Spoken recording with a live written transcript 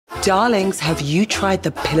Darlings, have you tried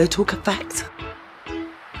the Pillow Talk effect?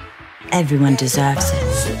 Everyone deserves it.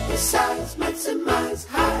 Supersize, maximize,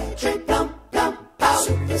 hydrate, plump, plump, pout.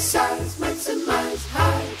 Supersize, maximize,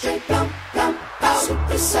 hydrate, plump, plump, pout.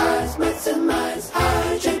 Supersize, maximize,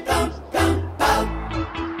 hydrate, plump, plump, pout.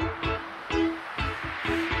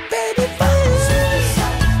 Baby, fire.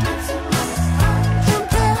 Supersize, maximize, hydrate,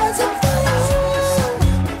 Plumpgasm fire.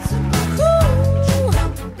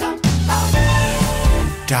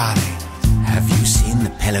 Darling, have you seen the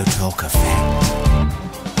Pillow Talk effect?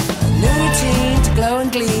 New routine to glow and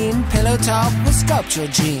gleam. Pillow Talk will sculpt your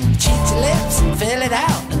dream. Cheat your lips and fill it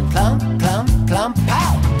out. And plump, plump, plump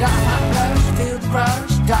out. Got hot blush, feel the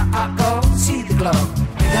rush. Got hot gold, see the glow.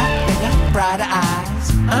 Bigger, brighter eyes.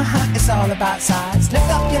 It's all about size. Lift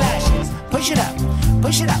up your lashes, push it up,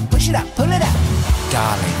 push it up, push it up, pull it out.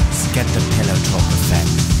 Darlings, get the Pillow Talk effect.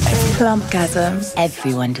 Plumpgasm.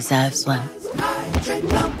 Everyone deserves one.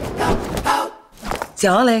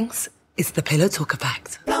 Darlings, it's the Pillow Talk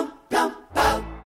effect.